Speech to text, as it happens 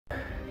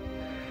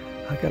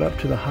I got up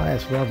to the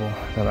highest level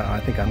that I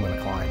think I'm going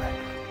to climb.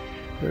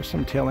 There's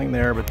some tailing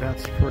there, but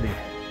that's pretty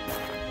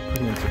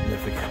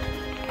insignificant.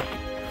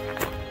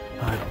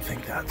 I don't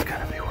think that's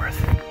going to be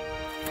worth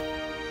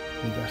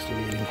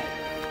investigating.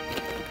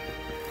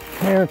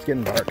 And it's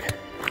getting dark.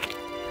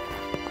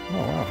 Oh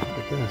wow, look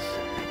at this.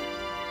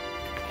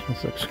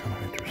 This looks kind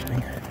of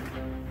interesting. I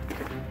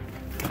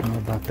don't know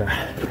about the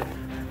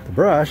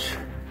brush.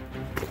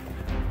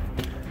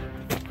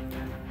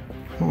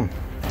 Oh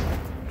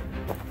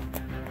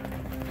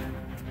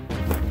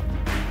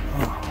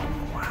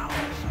wow,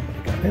 somebody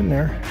got in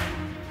there.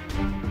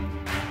 And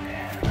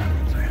that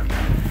means I have to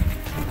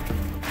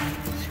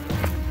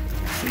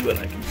see what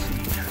I can see.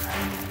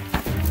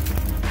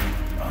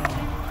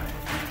 Oh,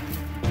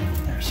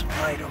 there's some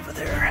light over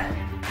there.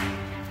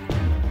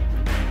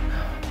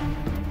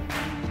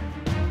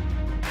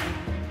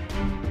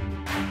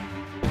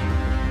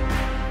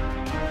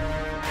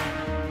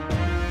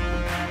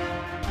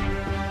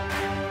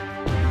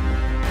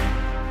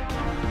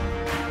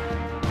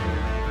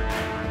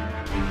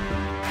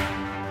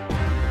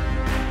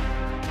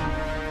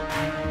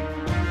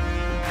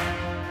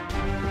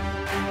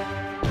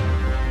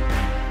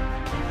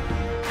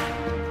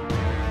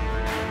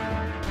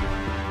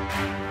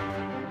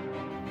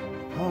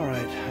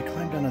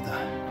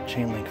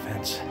 Chain link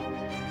fence.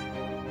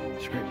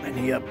 Scrape my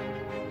knee up.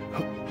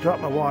 Oh, drop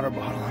my water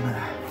bottle on it.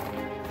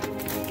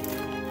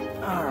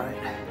 Alright.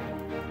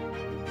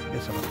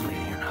 Guess I wasn't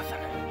bleeding or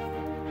nothing.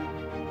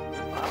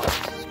 Wow,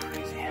 this is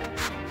crazy.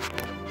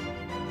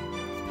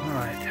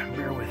 Alright,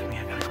 bear with me. I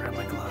gotta grab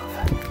my glove.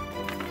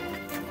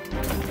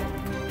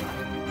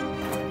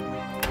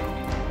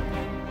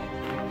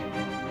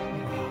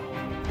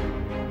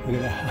 Look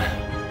at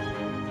that.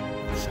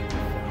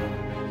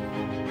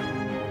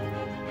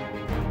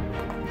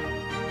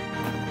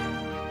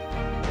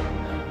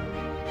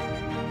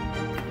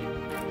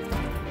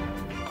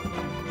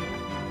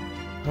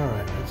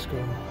 Alright, let's go.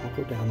 I'll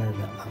go down there at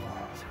that level.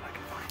 See if I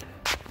can find it.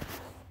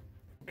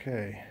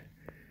 Okay.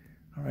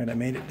 Alright, I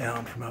made it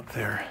down from up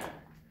there.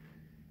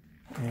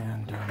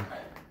 And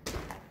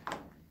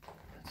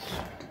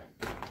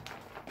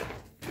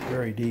it's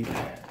very deep.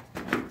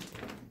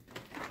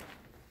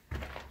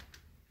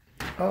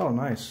 Oh,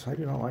 nice. I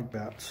do not like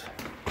bats.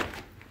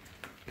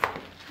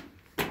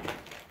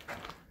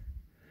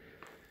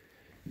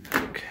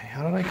 Okay,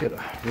 how did I get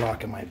a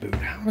rock in my boot?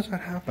 How does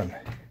that happen?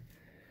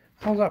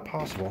 How is that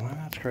possible? Man,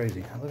 that's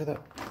crazy. Look at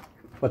that.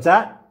 What's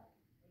that?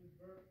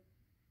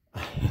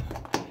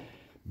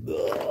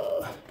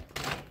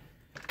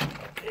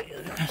 Okay,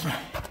 there's a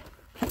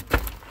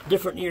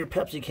different year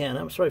Pepsi can.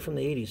 I'm sorry, from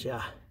the 80s,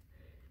 yeah.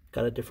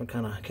 Got a different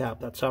kind of cap.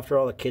 That's after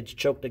all the kids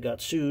choked, they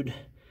got sued.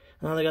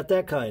 Now they got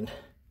that kind.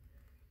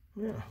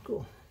 Yeah,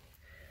 cool.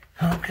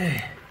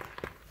 Okay.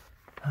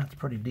 That's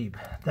pretty deep.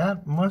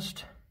 That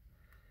must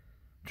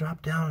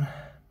drop down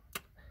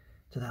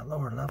to that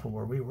lower level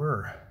where we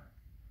were.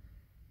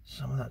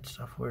 Some of that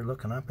stuff we were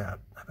looking up at,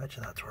 I bet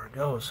you that's where it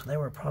goes. They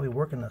were probably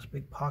working this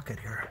big pocket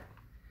here.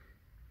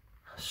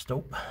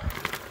 Stope.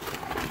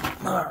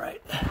 All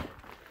right.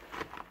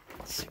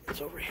 Let's see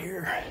what's over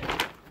here.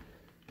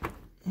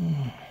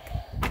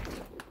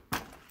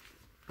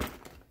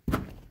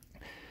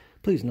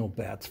 Please no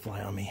bats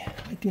fly on me.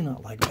 I do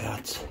not like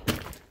bats.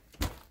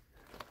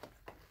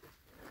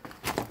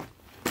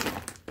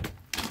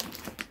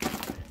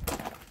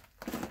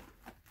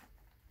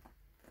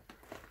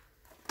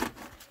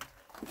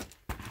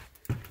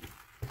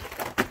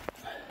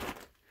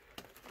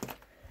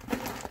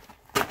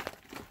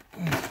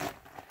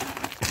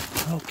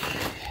 Okay.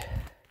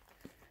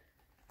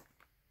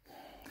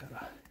 Got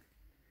a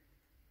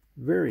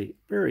very,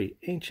 very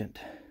ancient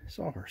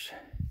sawhorse.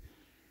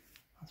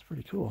 That's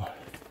pretty cool.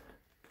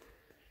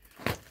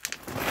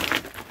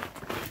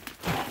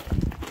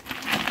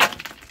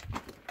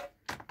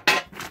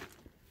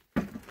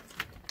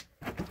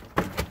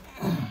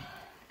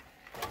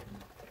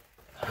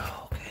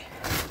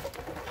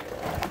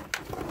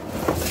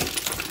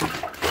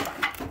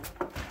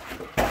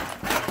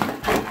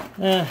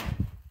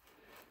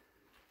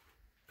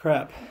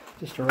 Crap,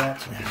 just a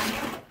rat's nest.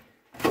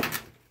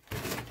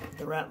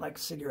 The rat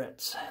likes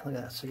cigarettes. Look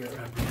at that cigarette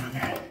wrapper down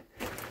there.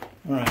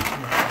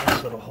 Alright,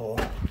 this little hole,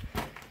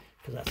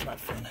 because that's not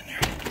fitting in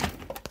there.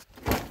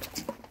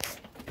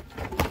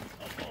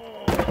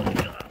 Oh,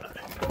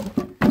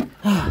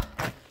 God.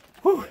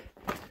 Whew.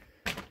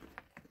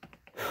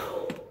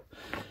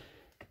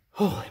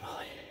 Holy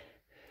moly.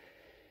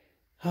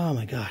 Oh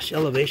my gosh,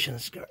 elevation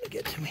is starting to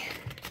get to me.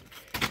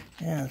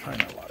 Yeah, there's probably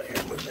not a lot of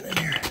air moving in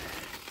here.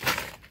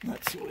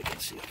 Let's see what we can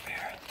see up here.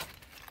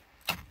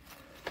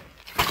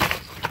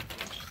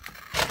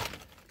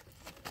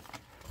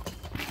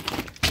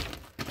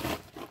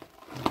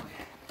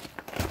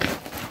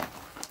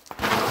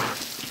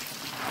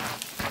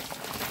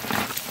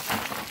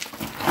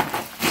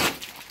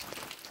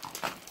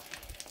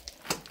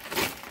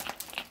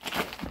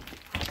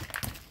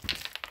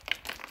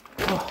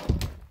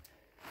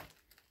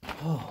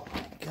 Oh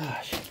my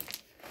gosh.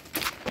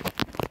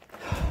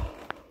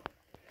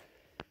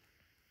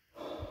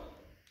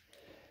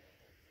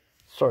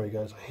 Sorry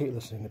guys, I hate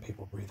listening to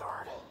people breathe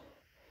hard.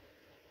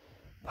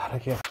 But I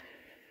can't.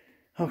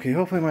 Okay,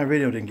 hopefully my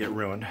video didn't get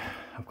ruined.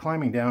 I'm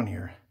climbing down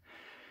here.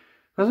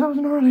 Because I was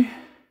gnarly.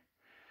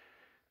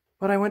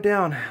 But I went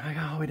down. I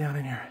got all the way down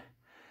in here.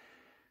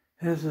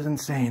 This is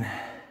insane.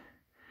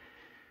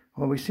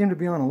 Well, we seem to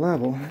be on a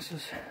level. This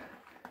is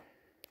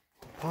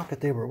the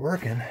pocket they were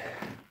working.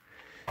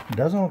 It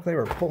doesn't look like they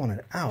were pulling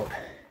it out.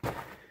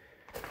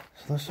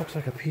 So this looks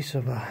like a piece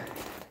of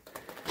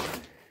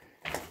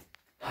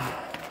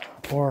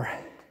or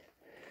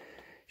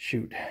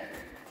shoot.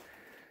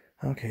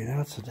 Okay,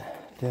 that's a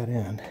dead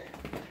end.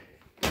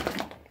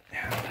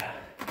 And,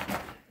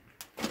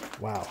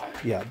 wow.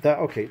 Yeah, that,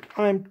 okay.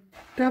 I'm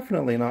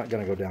definitely not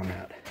going to go down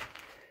that.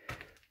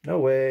 No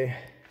way.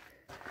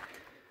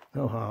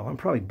 No how. I'm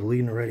probably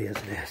bleeding already as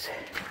it is.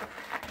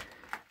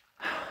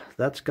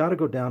 That's got to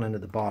go down into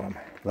the bottom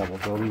level,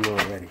 though we were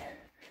already.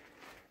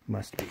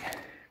 Must be.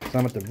 Because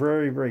I'm at the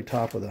very, very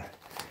top of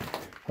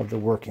the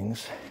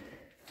workings.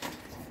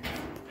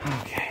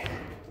 Okay.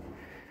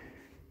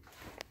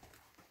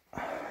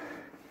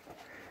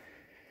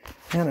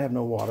 And I have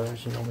no water,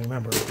 as you don't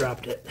remember, I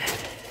dropped it.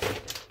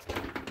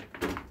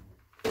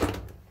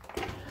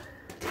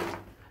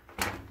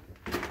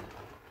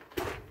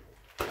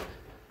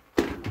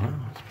 Wow,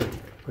 that's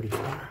pretty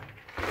far.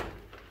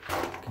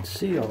 You can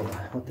see all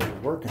what they were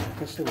working. I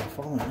guess they were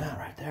following that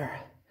right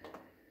there.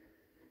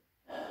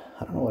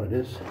 I don't know what it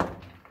is.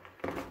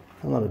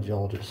 I'm not a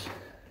geologist.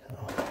 So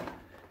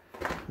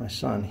my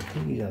son,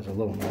 he has a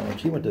little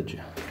knowledge. He went to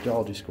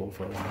geology school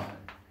for a while.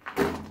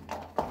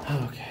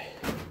 Okay.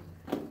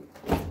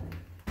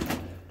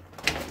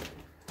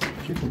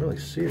 You can really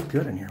see it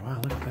good in here.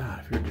 Wow, look at that.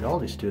 If you're a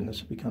geology student, this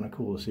would be kind of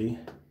cool to see.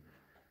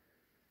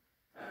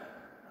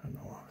 I don't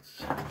know.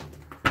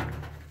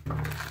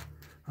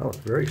 Oh, it's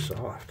very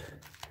soft.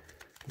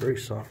 Very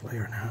soft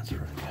layer now. That's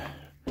really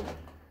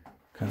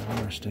kind of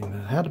interesting.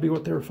 That had to be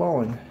what they were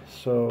following.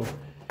 So,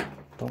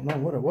 don't know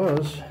what it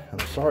was. I'm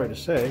sorry to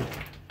say.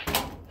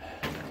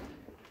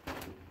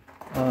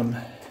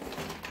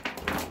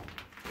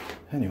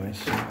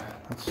 Anyways,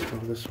 let's go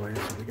this way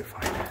so we can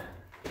find it.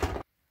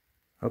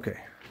 Okay,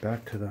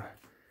 back to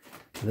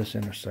this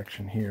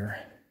intersection here.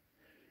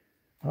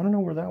 I don't know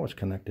where that was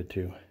connected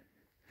to.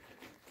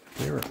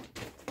 They were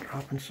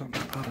dropping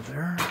something out of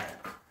there.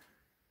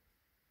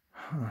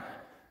 Huh.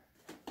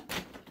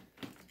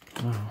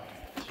 Wow.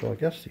 So I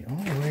guess the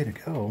only way to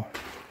go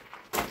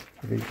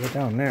would be to go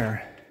down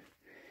there.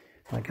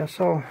 I guess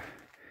I'll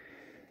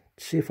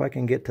see if I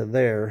can get to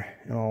there,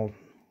 and I'll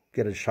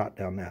get a shot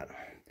down that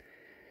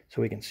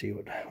so we can see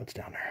what's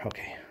down there.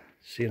 Okay,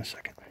 see you in a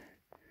second.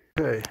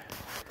 Okay,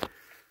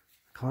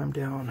 climb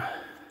down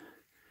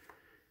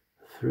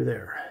through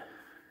there,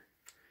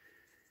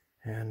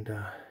 and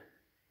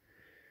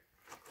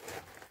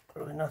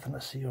really nothing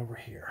to see over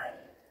here.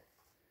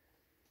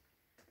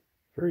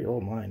 Very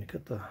old mine. Look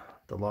at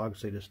the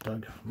logs they just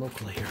dug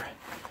locally here.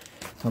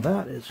 Now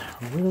that is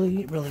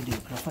really, really deep.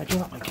 And if I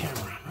drop my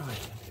camera, I'm really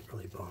gonna get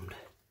really bummed.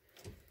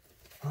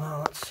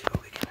 Well, let's see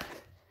what we can.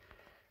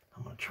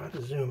 I'm gonna try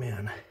to zoom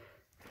in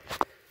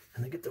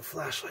and then get the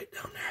flashlight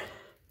down there.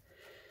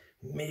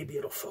 Maybe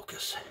it'll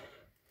focus.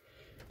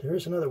 There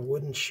is another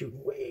wooden chute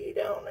way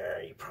down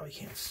there. You probably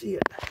can't see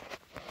it.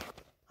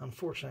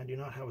 Unfortunately, I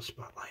do not have a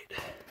spotlight.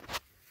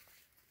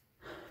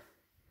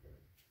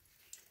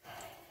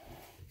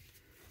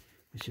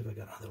 Let me see if I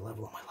got another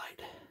level on my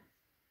light.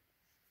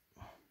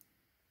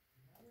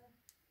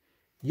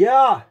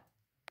 Yeah!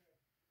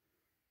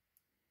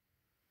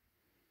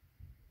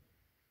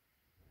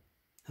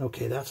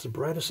 Okay, that's the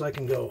brightest I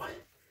can go.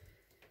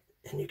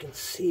 And you can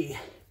see,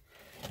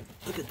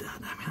 look at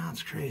that. I mean,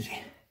 that's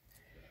crazy.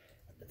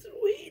 It's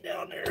way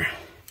down there.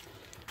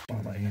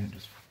 Oh, my hand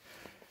just,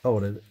 oh,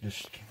 it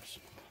just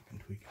fucking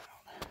tweak out.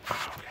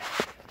 Okay.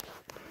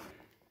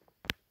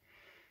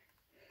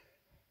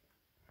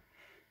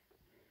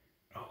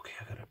 Okay,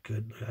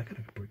 I got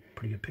a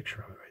pretty good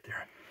picture of it right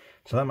there.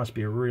 So that must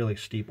be a really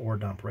steep ore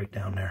dump right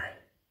down there.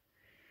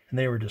 And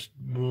they were just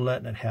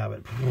letting it have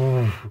it.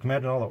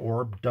 Imagine all the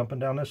ore dumping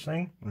down this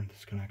thing. And it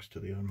disconnects to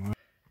the other one.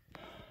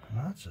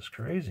 That's just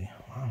crazy.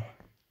 Wow.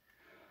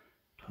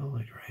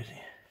 Totally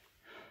crazy.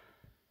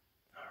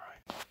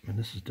 Alright. I mean,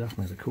 this is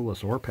definitely the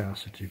coolest ore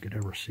passage you could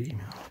ever see,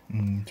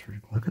 man. It's pretty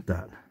cool. Look at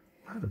that.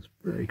 That is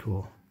very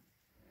cool.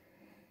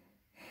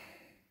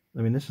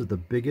 I mean, this is the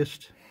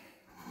biggest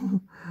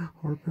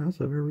ore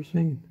pass I've ever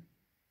seen.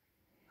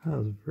 That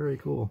was very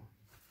cool.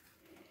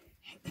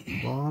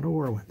 A lot of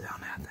ore went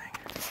down that thing.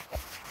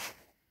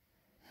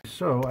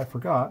 So I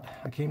forgot.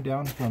 I came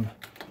down from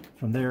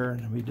there,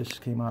 and we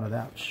just came out of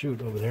that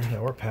chute over there, the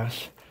ore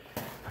pass.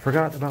 I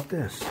forgot about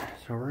this,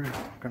 so we're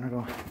gonna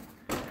go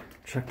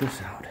check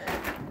this out.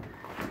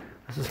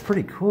 This is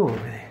pretty cool.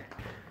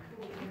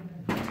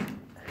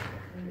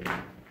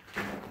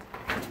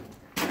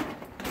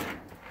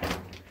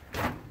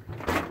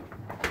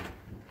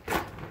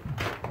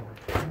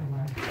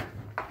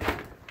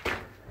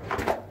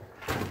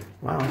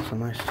 Wow, that's a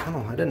nice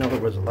tunnel. I didn't know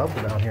there was a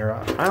level down here.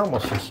 I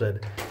almost just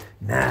said,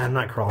 nah, I'm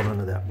not crawling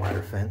under that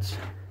wire fence.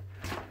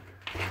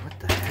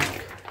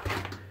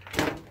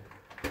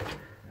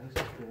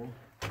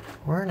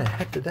 Where in the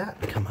heck did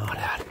that come out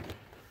at?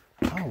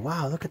 Oh,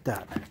 wow, look at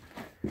that.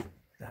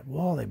 That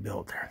wall they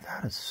built there.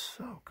 That is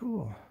so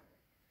cool.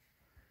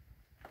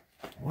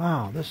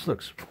 Wow, this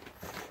looks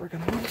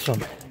freaking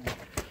awesome.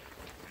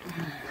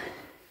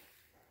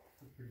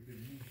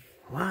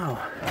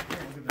 Wow.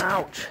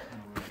 Ouch.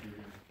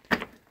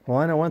 Well,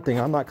 I know one thing.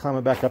 I'm not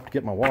climbing back up to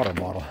get my water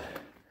bottle.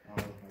 I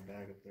left my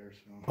bag up there,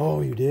 so.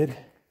 Oh, you did?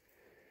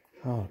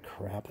 Oh,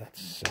 crap. That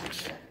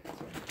sucks.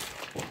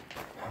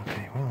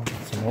 Okay, well,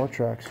 got some more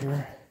tracks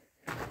here.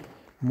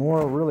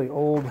 More really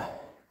old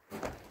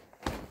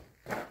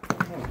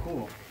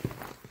Cool.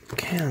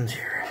 cans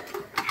here.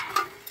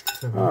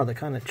 So Oh, they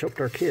kind of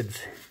choked our kids.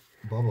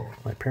 Bubble.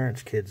 My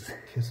parents' kids.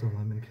 Kiss of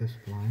lemon, kiss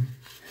of lime.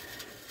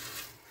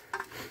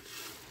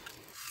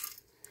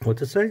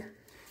 What's it say?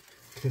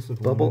 Kiss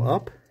of Bubble lemon.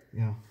 Up?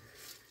 Yeah.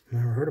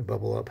 Never heard of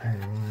Bubble Up. I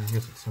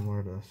guess it's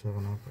similar to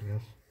 7-Up, I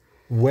guess.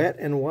 Wet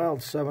and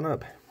Wild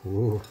 7-Up.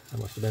 Ooh, that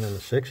must have been in the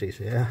 60s,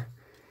 yeah.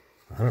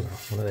 I don't know.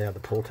 When do they have the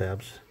pull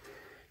tabs?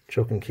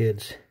 Choking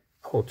kids.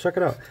 Oh, check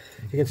it out.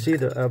 You can see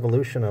the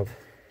evolution of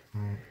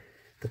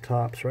the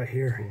tops right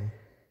here. Cool.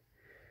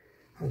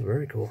 That was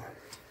very cool.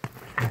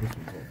 This one's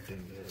all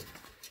dinged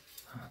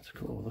up. That's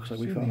cool. Looks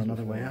like we found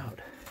another way out.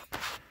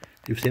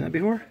 You've seen that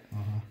before?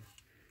 Uh-huh.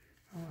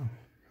 Oh,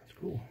 that's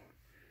cool.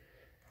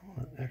 I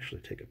want to actually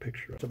take a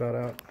picture. It's about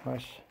out.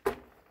 Nice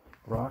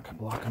rock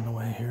blocking the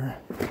way here.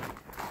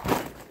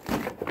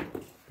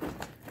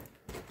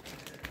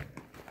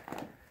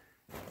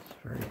 It's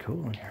very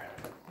cool in here.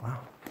 Wow.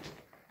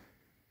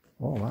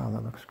 Oh, wow,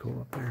 that looks cool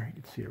up there.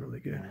 You can see it really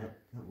good.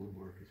 That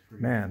woodwork is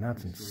pretty. Man,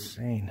 that's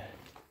insane.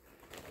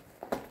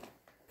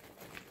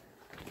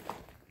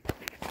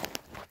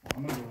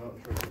 I'm gonna go out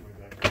and try to get my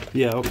back.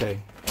 Yeah, okay.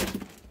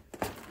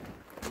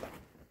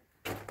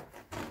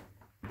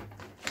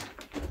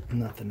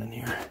 Nothing in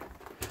here.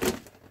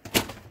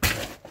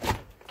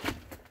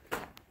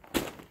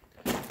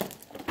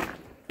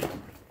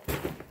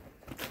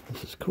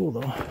 This is cool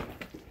though.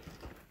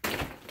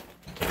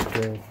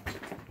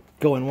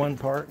 Go in one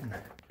part and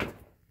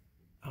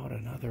out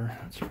another.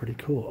 That's pretty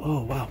cool.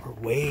 Oh wow, we're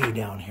way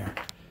down here.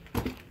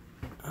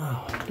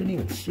 Oh, I didn't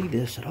even see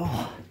this at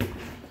all.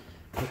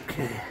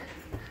 Okay.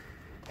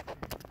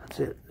 That's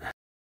it.